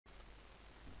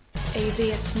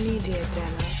ABS Media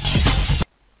Demo.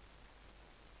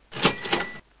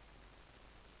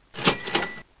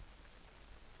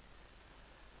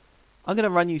 I'm going to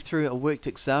run you through a worked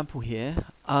example here.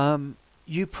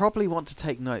 You probably want to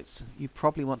take notes. You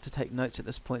probably want to take notes at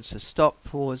this point, so stop,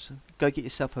 pause, go get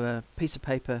yourself a piece of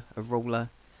paper, a ruler,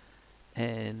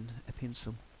 and a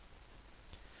pencil.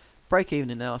 Break-even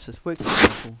analysis, worked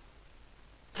example.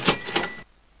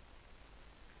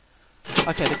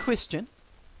 Okay, the question.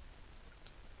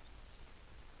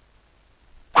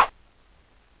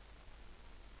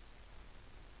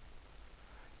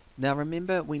 Now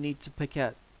remember, we need to pick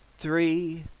out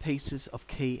 3 pieces of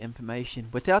key information.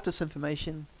 Without this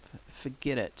information,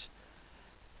 forget it.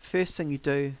 First thing you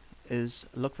do is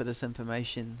look for this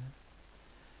information,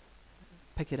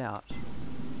 pick it out.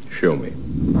 Show me.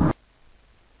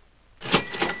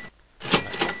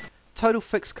 Total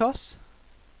fixed costs,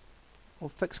 or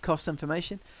fixed cost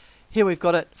information. Here we've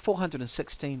got it,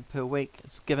 416 per week.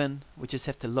 It's given, we just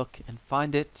have to look and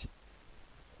find it.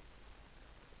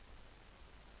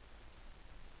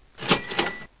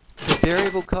 The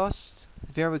variable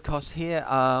costs here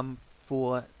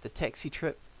for the taxi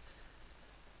trip,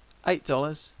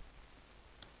 $8.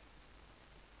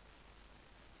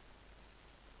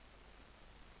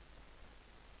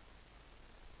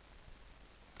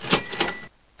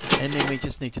 And then we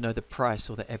just need to know the price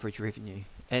or the average revenue.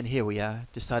 And here we are,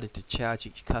 decided to charge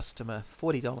each customer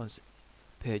 $40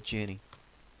 per journey.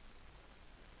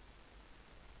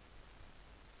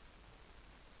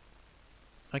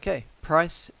 Okay,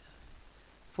 price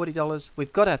 $40.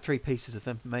 We've got our 3 pieces of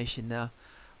information now.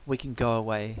 We can go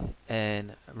away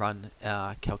and run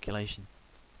our calculation.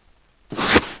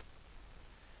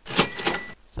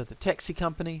 So the taxi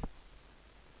company,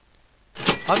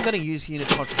 I'm going to use unit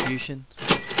contribution.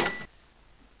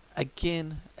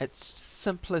 Again, it's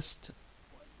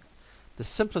the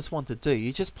simplest one to do.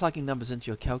 You're just plugging numbers into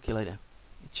your calculator.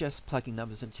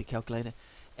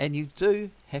 And you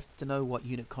do have to know what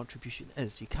unit contribution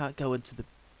is. You can't go into the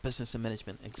business and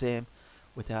management exam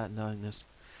without knowing this.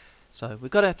 So we've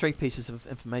got our 3 pieces of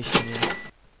information there.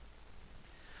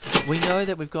 We know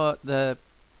that we've got the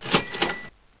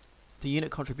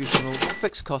unit contribution rule,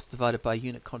 fixed cost divided by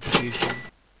unit contribution,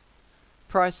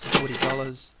 price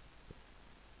 $40,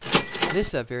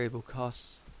 less our variable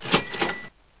costs,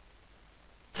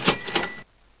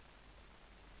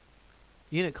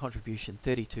 unit contribution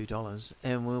 $32,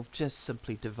 and we'll just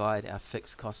simply divide our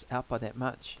fixed costs out by that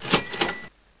much.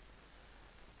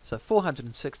 So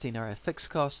 416 are our fixed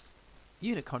costs,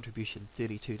 unit contribution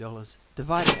 $32,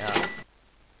 divide it out,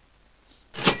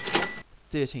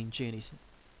 13 journeys.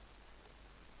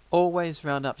 Always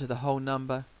round up to the whole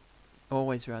number,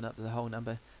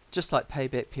 just like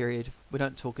payback period. We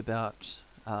don't talk about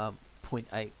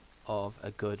 0.8 of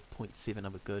a good, 0.7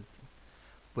 of a good.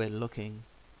 We're looking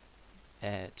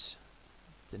at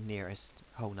the nearest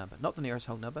whole number, not the nearest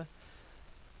whole number,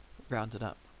 round it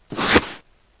up.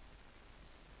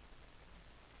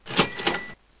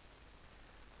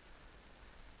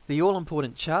 The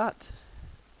all-important chart.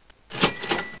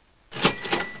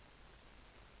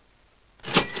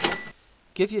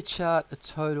 Give your chart a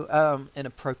total, an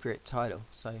appropriate title.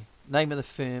 So name of the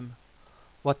firm,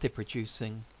 what they're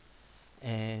producing,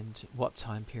 and what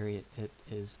time period it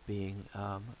is being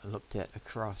looked at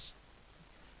across.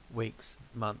 Weeks,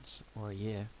 months, or a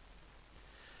year.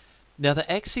 Now the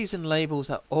axes and labels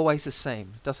are always the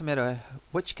same. Doesn't matter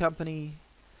which company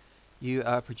you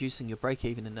are producing your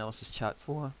break-even analysis chart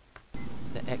for,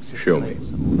 the axes and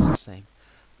labels are always the same.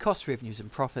 Cost, revenues and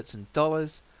profits in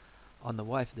dollars on the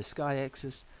Y for the sky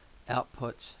axis,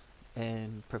 output,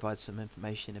 and provide some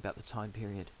information about the time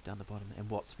period down the bottom and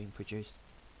what's being produced.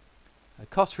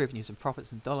 Cost, revenues and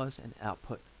profits in dollars, and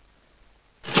output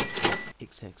on the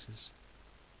x-axis.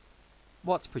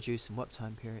 What's produced in what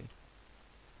time period.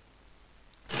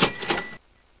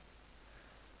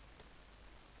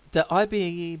 The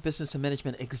IBE Business and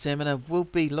Management Examiner will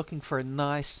be looking for a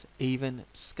nice even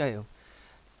scale.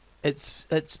 It's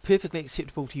perfectly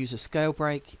acceptable to use a scale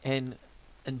break, and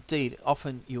indeed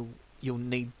often you'll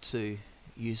need to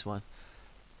use one.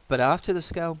 But after the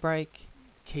scale break,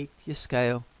 keep your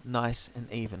scale nice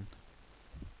and even.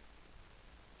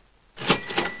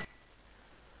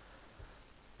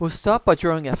 We'll start by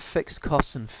drawing our fixed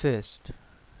costs in first.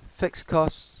 Fixed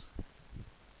costs,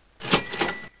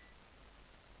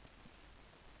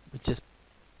 we just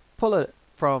pull it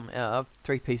from our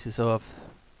 3 pieces of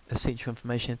essential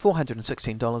information.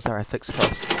 $416 are our fixed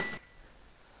costs.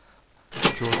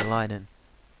 Draw the line in,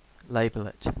 label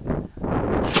it.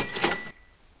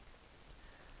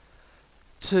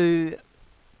 To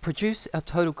produce our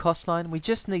total cost line, we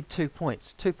just need 2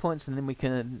 points. 2 points, and then we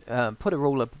can put a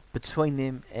ruler between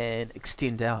them and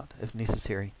extend out if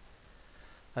necessary.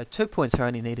 2 points are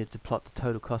only needed to plot the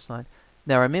total cost line.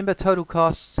 Now remember, total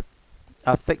costs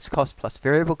are fixed costs plus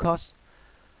variable costs.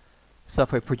 So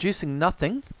if we're producing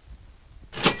nothing,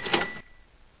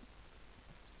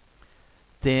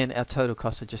 then our total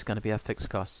costs are just going to be our fixed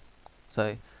costs.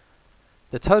 So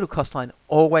the total cost line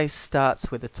always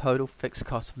starts where the total fixed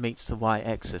cost meets the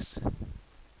y-axis.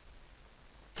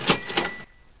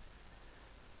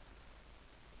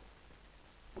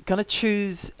 We're going to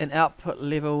choose an output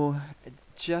level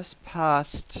just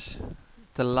past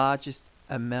the largest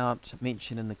amount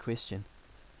mentioned in the question.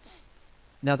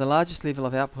 Now the largest level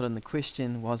of output in the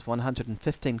question was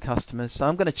 115 customers, so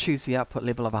I'm going to choose the output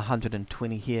level of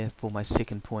 120 here for my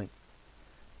second point,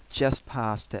 just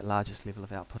past that largest level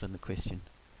of output in the question.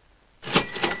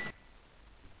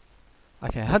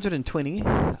 Okay, 120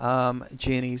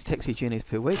 journeys, taxi journeys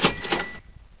per week.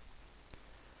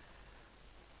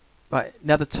 Right,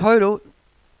 now the total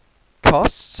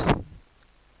costs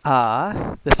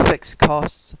are the fixed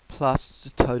costs plus the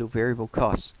total variable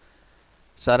costs.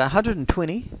 So at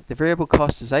 120, the variable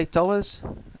cost is $8.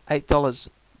 $8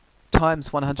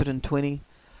 times 120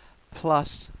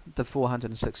 plus the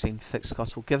 416 fixed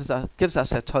cost will gives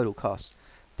us our total cost.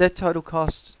 That total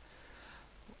cost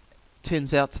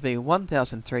turns out to be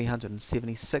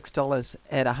 $1,376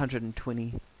 at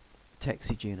 120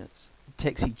 taxi journeys.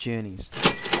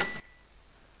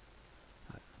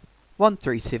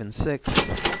 1376,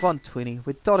 120,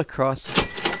 we dot across,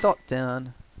 dot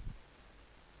down,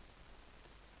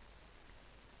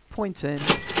 point in,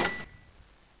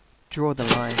 draw the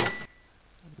line,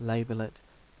 label it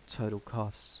total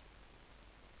costs.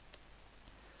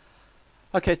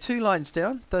 Okay, 2 lines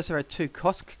down, those are our 2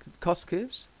 cost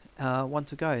curves. 1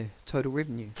 to go, total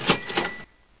revenue.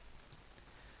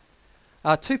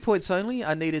 2 points only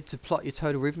are needed to plot your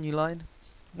total revenue line.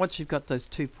 Once you've got those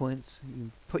 2 points, you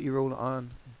put your ruler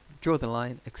on, draw the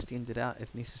line, extend it out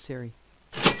if necessary.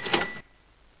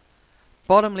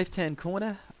 Bottom left hand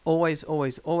corner, always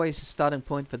the starting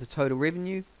point for the total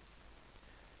revenue.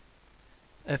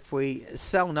 If we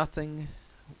sell nothing,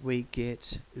 we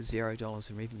get $0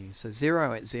 in revenue. So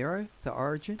 0 at 0, the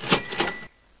origin.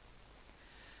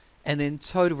 And then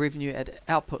total revenue at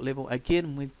output level.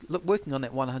 Again, we're working on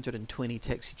that 120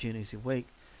 taxi journeys a week.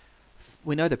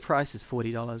 We know the price is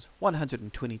 $40.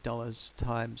 $120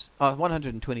 times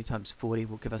 120 times 40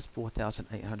 will give us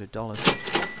 $4,800.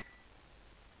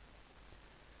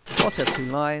 Plot our 2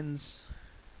 lines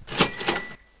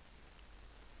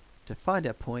to find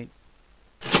our point.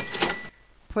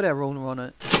 Put our ruler on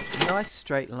it. Nice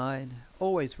straight line,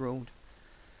 always ruled.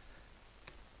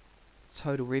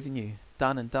 Total revenue,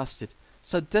 done and dusted.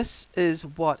 So this is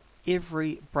what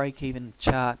every break-even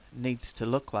chart needs to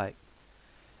look like.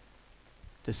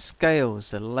 The scales,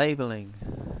 the labeling,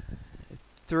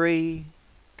 3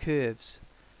 curves.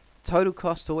 Total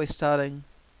cost always starting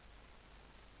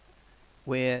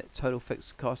where total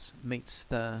fixed cost meets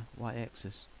the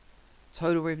y-axis.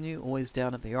 Total revenue always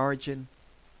down at the origin.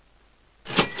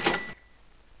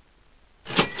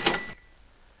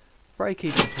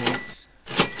 Break-even point.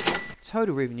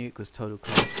 Total revenue equals total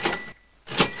cost.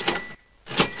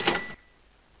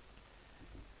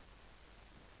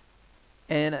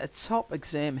 And a top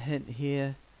exam hint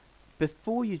here,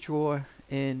 before you draw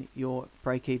in your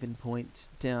break-even point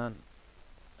down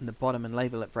in the bottom and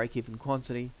label it break-even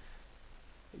quantity,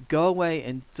 go away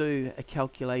and do a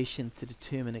calculation to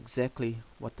determine exactly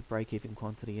what the break-even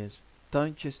quantity is.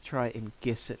 Don't just try and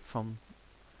guess it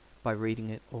by reading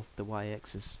it off the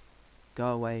y-axis.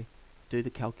 Go away, do the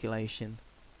calculation,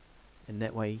 and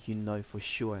that way you know for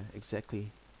sure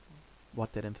exactly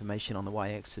what that information on the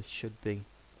y-axis should be.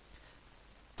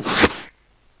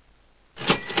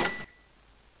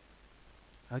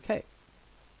 Okay,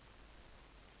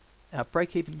 our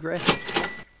break-even graph.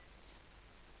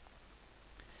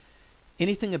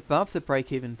 Anything above the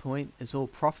break-even point is all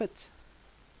profit.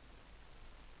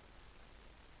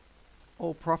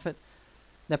 All profit.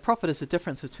 Now profit is the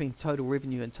difference between total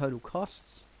revenue and total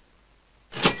costs.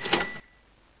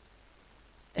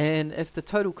 And if the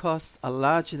total costs are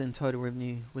larger than total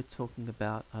revenue, we're talking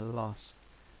about a loss.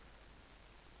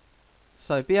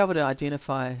 So be able to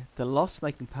identify the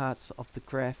loss-making parts of the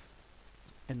graph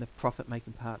and the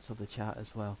profit-making parts of the chart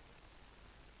as well.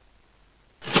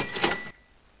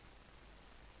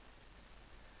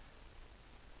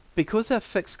 Because our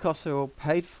fixed costs are all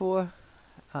paid for,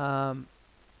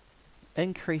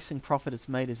 increasing profit is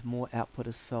made as more output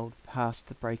is sold past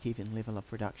the break-even level of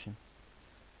production.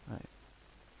 Right.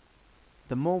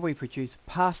 the more we produce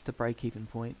past the break-even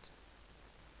point,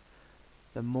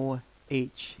 the more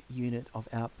each unit of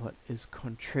output is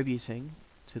contributing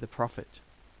to the profit.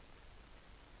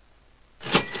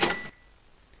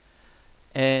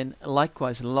 And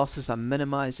likewise, losses are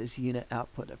minimized as unit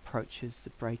output approaches the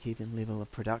break-even level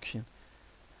of production.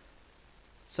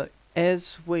 So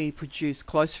as we produce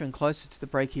closer and closer to the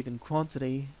break-even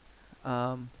quantity,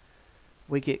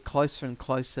 we get closer and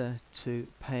closer to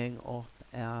paying off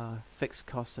our fixed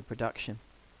costs of production.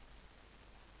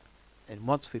 And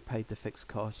once we've paid the fixed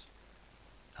costs,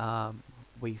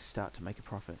 we start to make a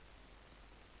profit.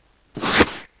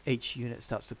 Each unit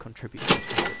starts to contribute to the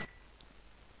profit.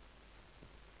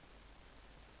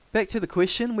 Back to the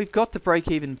question, we've got the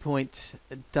break-even point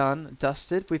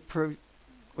dusted.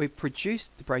 We've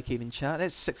produced the break-even chart.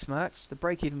 That's 6 marks. The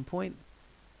break-even point,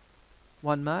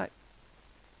 1 mark.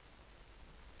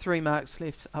 3 marks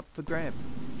left up for grab.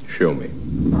 Show me.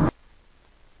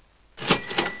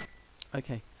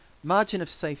 Okay. Margin of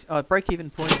safety. Break-even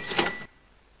point.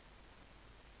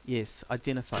 Yes,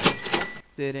 identified.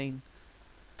 13.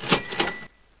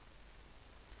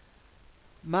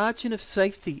 Margin of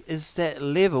safety is that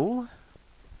level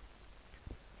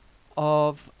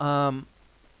of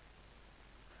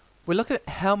we look at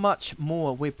how much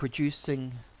more we're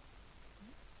producing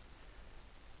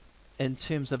in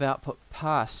terms of output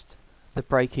past the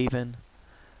break-even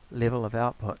level of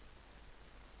output.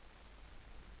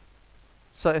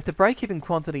 So if the break-even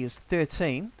quantity is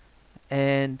 13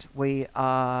 and we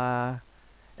are,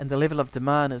 and the level of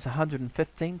demand is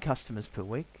 115 customers per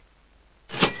week,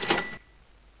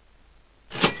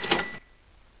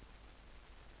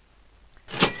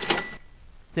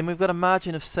 then we've got a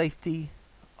margin of safety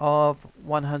of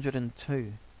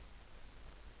 102.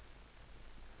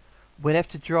 We'd have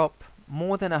to drop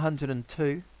more than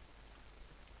 102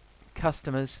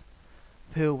 customers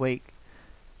per week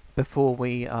before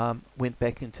we went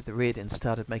back into the red and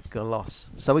started making a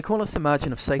loss. So we call this a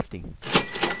margin of safety.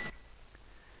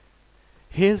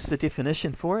 Here's the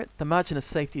definition for it. The margin of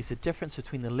safety is the difference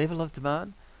between the level of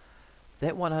demand,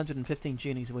 that 115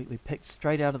 journeys a week we picked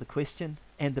straight out of the question,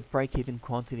 and the break-even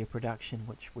quantity of production,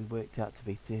 which we worked out to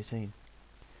be 13.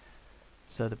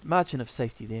 So the margin of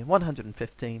safety there,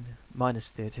 115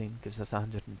 minus 13 gives us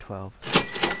 112.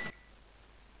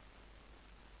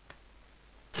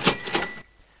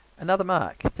 Another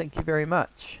mark. Thank you very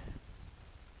much.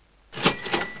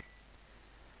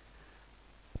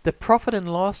 The profit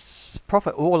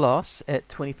or loss at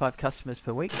 25 customers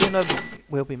per week. We know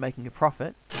we'll be making a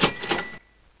profit.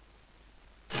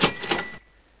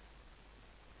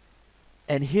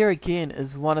 And here again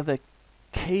is one of the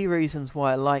key reasons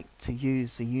why I like to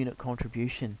use the unit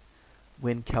contribution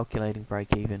when calculating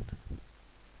break-even.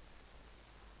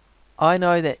 I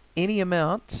know that any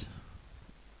amount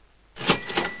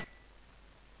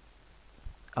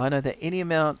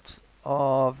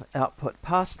of output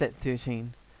past that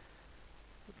 13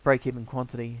 break-even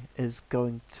quantity is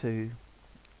going to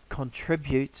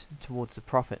contribute towards the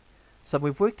profit. So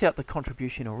we've worked out the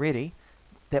contribution already.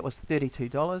 That was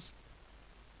 $32.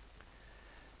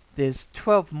 There's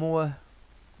 12 more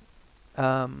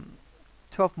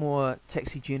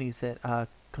taxi journeys that are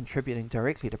contributing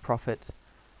directly to profit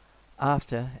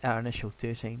after our initial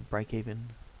 13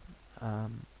 break-even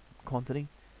quantity.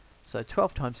 So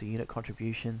 12 times the unit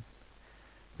contribution.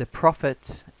 The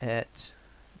profit at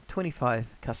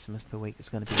 25 customers per week is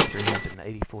going to be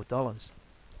 $384.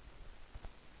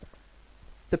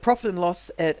 The profit and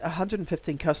loss at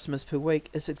 115 customers per week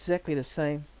is exactly the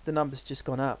same. The number's just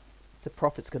gone up. The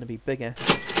profit's going to be bigger.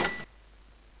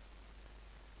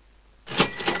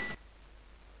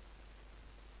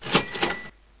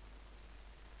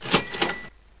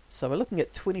 So we're looking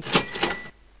at 24.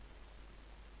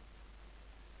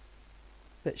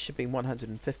 That should be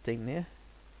 115 there.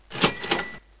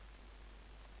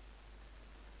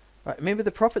 Right, remember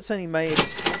the profit's only made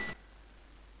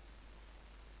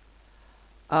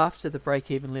after the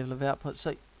break-even level of output.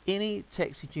 So any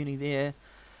taxi journey there,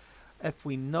 if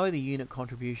we know the unit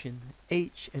contribution,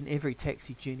 each and every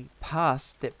taxi journey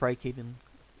past that break-even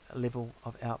level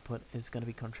of output is going to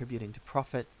be contributing to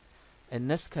profit. In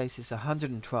this case, it's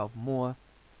 112 more.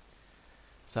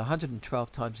 So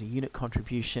 112 times the unit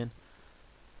contribution.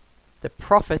 The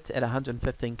profit at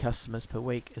 115 customers per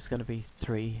week is going to be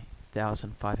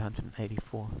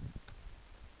 3,584.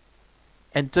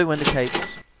 And do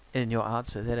indicate in your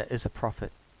answer that it is a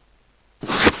profit.